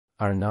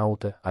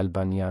Arnaute,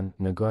 Albanian,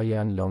 në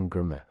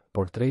Léon,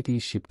 portreti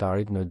i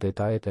shqiptarit në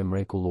detajet e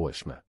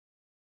mrekullueshme.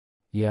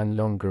 Léon,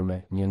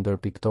 një ndër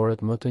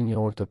piktorët më të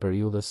njohur të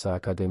periudhës së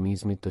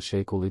akademizmit të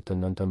shekullit të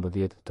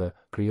 19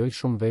 krijoi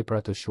shumë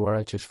vepra të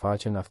shuara që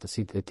shfaqen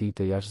aftësitë e tij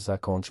të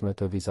jashtëzakonshme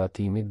të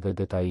vizatimit dhe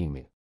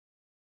detajimit.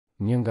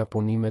 Një nga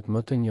punimet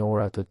më të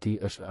njohura të tij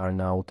është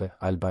Arnaute,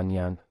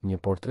 Albanian, një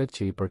portret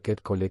që i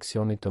përket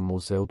koleksionit të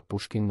muzeut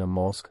Pushkin në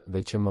Moskë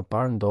dhe që më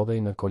parë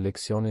ndodhej në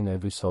koleksionin e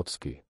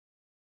Vysotsky.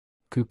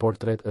 Ky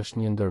portret është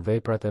një ndër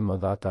veprat e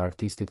mëdha të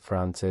artistit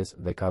francez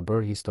dhe ka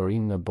bërë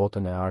historinë në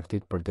botën e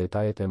artit për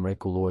detajet e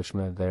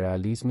mrekullueshme dhe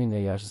realizmin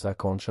e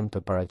jashtëzakonshëm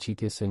të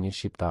paraqitjes së një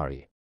shqiptari.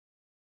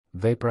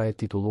 Vepra e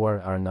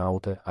titulluar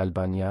Arnaute,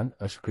 Albanian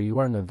është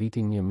krijuar në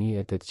vitin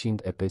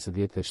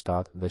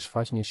 1857 dhe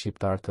shfaq një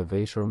shqiptar të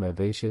veshur me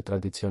veshje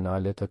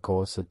tradicionale të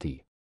kohës së tij.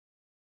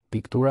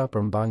 Piktura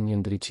përmban një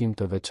ndriçim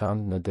të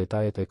veçantë në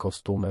detajet e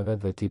kostumeve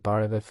dhe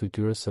tipareve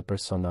fytyrës së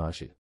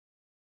personazhit.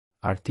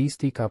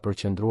 Artisti ka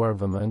përqendruar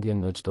vëmendjen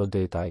në çdo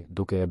detaj,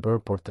 duke e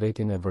bërë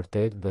portretin e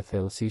vërtetë dhe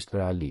thellësisht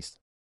realist.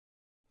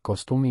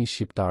 Kostumi i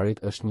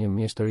shqiptarit është një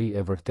mjeshtëri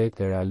e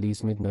vërtetë e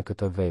realizmit në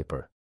këtë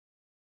vepër.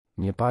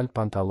 Një palë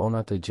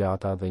pantallona të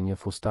gjata dhe një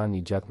fustan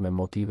i gjatë me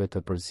motive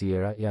të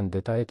përziera janë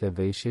detajet e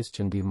veshjes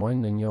që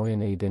ndihmojnë në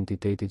njohjen e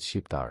identitetit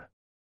shqiptar.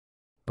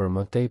 Për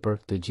më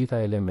tepër, të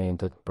gjitha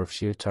elementet,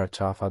 përfshirë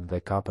çarçafat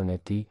dhe kapën e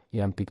tij,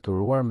 janë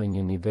pikturuar me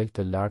një nivel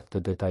të lartë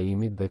të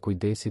detajimit dhe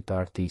kujdesit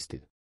të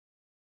artistit.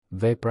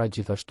 Vepra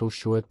gjithashtu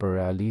shuhet për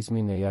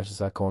realizmin e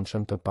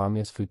jashtëzakonshëm të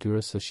pamjes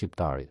fytyrës së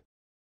shqiptarit.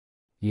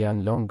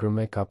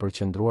 Léon ka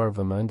përqendruar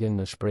vëmendjen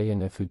në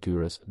shprehjen e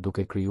fytyrës,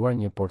 duke krijuar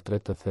një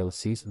portret të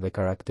thellësisë dhe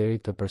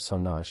karakterit të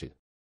personazhit.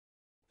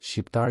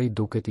 Shqiptari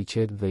duket i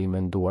qetë dhe i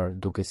menduar,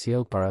 duke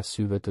sjellë para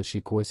syve të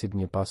shikuesit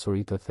një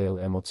pasuri të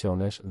thellë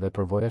emocionesh dhe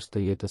përvojash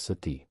të jetës së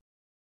tij.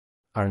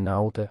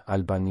 Arnaute,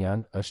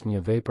 Albanian, është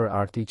një vepër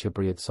arti që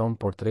përjetëson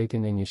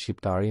portretin e një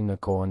shqiptari në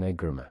kohën e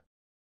grme.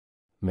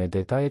 Me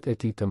detajet e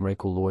tij të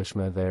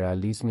mrekullueshme dhe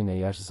realizmin e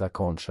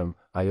jashtëzakonshëm,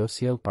 ajo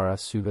sjell para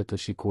syve të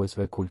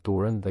shikuesve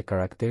kulturën dhe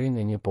karakterin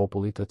e një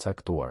populli të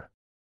caktuar.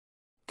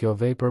 Kjo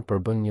vepër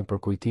përbën një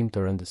përkujtim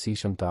të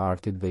rëndësishëm të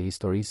artit dhe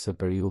historisë së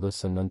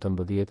periudhës së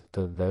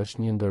 19 dhe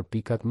është një ndër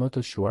pikat më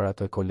të shuara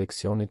të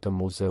koleksionit të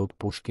muzeut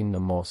Pushkin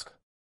në Moskë.